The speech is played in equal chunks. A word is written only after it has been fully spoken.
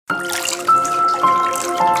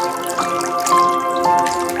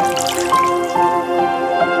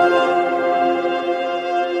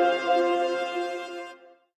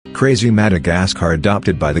Crazy Madagascar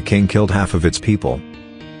adopted by the king killed half of its people.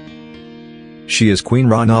 She is Queen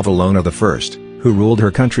Ranavalona I, who ruled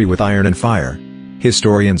her country with iron and fire.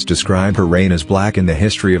 Historians describe her reign as black in the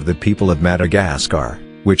history of the people of Madagascar,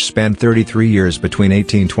 which spanned 33 years between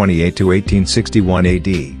 1828 to 1861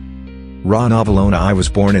 AD. Ranavalona I was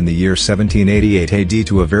born in the year 1788 AD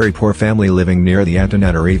to a very poor family living near the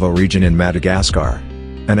Antananarivo region in Madagascar.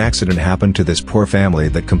 An accident happened to this poor family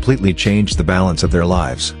that completely changed the balance of their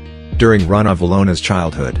lives. During Ranavalona's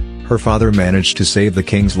childhood, her father managed to save the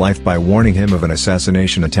king's life by warning him of an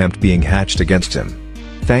assassination attempt being hatched against him.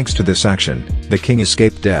 Thanks to this action, the king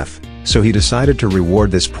escaped death, so he decided to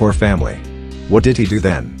reward this poor family. What did he do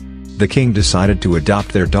then? The king decided to adopt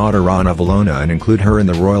their daughter Ranavalona and include her in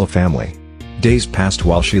the royal family. Days passed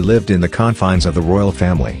while she lived in the confines of the royal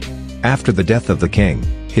family. After the death of the king,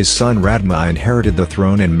 his son Radma inherited the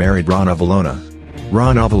throne and married Ranavalona.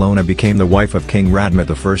 Ranavalona became the wife of King Radma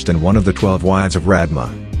I and one of the 12 wives of Radma.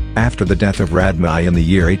 After the death of Radma in the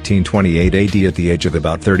year 1828 AD at the age of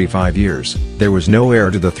about 35 years, there was no heir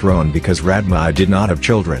to the throne because Radma did not have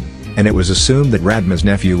children, and it was assumed that Radma's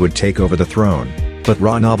nephew would take over the throne. But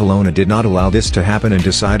Ranavalona did not allow this to happen and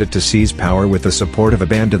decided to seize power with the support of a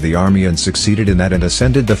band of the army and succeeded in that and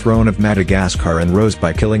ascended the throne of Madagascar and rose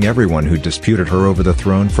by killing everyone who disputed her over the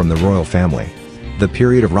throne from the royal family. The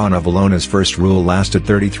period of Ranavalona's first rule lasted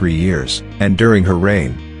 33 years, and during her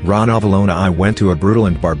reign, Ranavalona I went to a brutal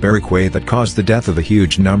and barbaric way that caused the death of a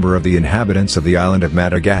huge number of the inhabitants of the island of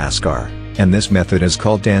Madagascar, and this method is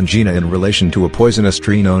called tangina in relation to a poisonous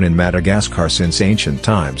tree known in Madagascar since ancient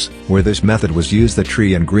times, where this method was used the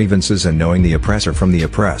tree and grievances and knowing the oppressor from the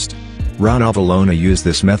oppressed. Ranavalona used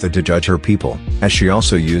this method to judge her people, as she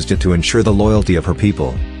also used it to ensure the loyalty of her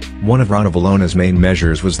people. One of Ranavalona's main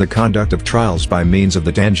measures was the conduct of trials by means of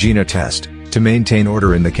the tangina test. To maintain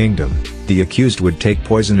order in the kingdom, the accused would take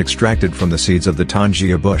poison extracted from the seeds of the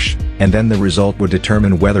tangia bush, and then the result would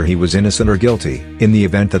determine whether he was innocent or guilty. In the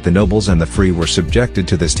event that the nobles and the free were subjected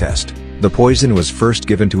to this test, the poison was first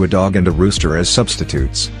given to a dog and a rooster as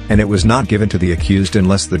substitutes, and it was not given to the accused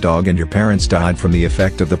unless the dog and your parents died from the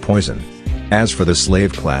effect of the poison. As for the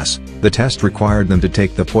slave class, the test required them to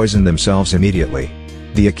take the poison themselves immediately.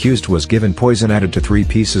 The accused was given poison added to 3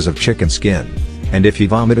 pieces of chicken skin, and if he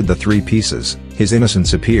vomited the 3 pieces, his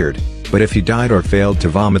innocence appeared, but if he died or failed to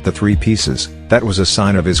vomit the 3 pieces, that was a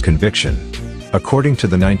sign of his conviction. According to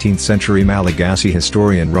the 19th century Malagasy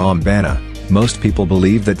historian Rambana, most people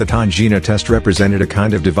believe that the tangina test represented a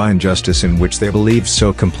kind of divine justice in which they believed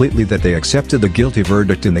so completely that they accepted the guilty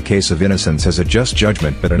verdict in the case of innocence as a just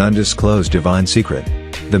judgment but an undisclosed divine secret.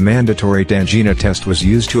 The mandatory tangina test was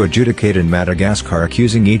used to adjudicate in Madagascar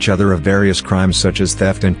accusing each other of various crimes such as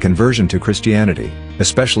theft and conversion to Christianity,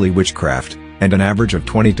 especially witchcraft, and an average of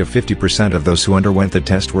 20 to 50% of those who underwent the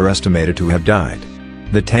test were estimated to have died.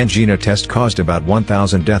 The tangina test caused about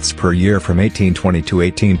 1,000 deaths per year from 1820 to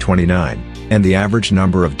 1829, and the average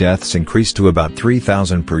number of deaths increased to about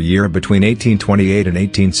 3,000 per year between 1828 and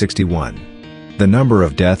 1861. The number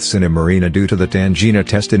of deaths in a marina due to the tangina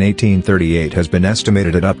test in 1838 has been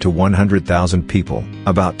estimated at up to 100,000 people,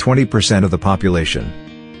 about 20% of the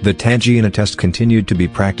population. The tangina test continued to be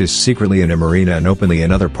practiced secretly in a marina and openly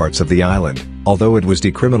in other parts of the island, although it was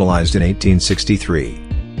decriminalized in 1863.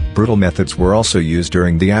 Brutal methods were also used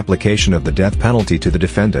during the application of the death penalty to the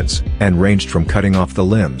defendants, and ranged from cutting off the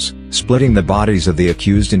limbs, splitting the bodies of the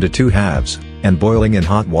accused into 2 halves, and boiling in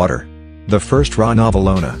hot water. The first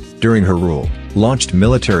Ranavalona, during her rule, launched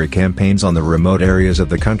military campaigns on the remote areas of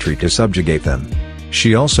the country to subjugate them.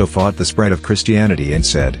 She also fought the spread of Christianity and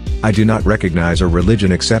said, "I do not recognize a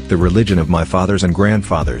religion except the religion of my fathers and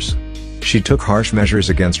grandfathers." She took harsh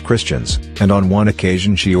measures against Christians, and on one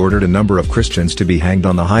occasion she ordered a number of Christians to be hanged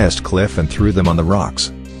on the highest cliff and threw them on the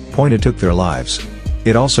rocks. It took their lives.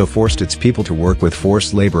 It also forced its people to work with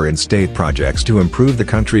forced labor in state projects to improve the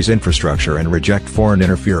country's infrastructure and reject foreign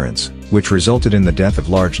interference, which resulted in the death of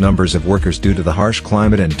large numbers of workers due to the harsh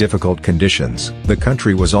climate and difficult conditions. The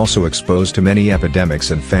country was also exposed to many epidemics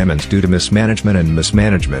and famines due to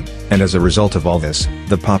mismanagement, and as a result of all this,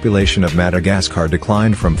 the population of Madagascar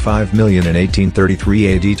declined from 5 million in 1833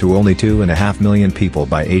 AD to only 2.5 million people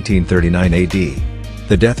by 1839 AD.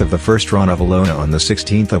 The death of the first Ranavalona on the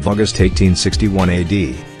 16th of August 1861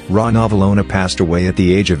 AD, Ranavalona passed away at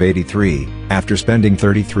the age of 83, after spending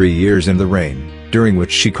 33 years in the reign, during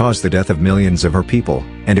which she caused the death of millions of her people,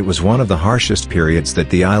 and it was one of the harshest periods that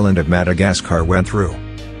the island of Madagascar went through.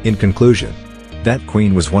 In conclusion, That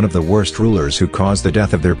queen was one of the worst rulers who caused the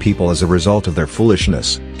death of their people as a result of their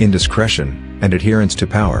foolishness, indiscretion, and adherence to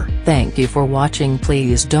power. Thank you for watching.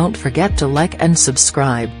 Please don't forget to like and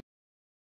subscribe.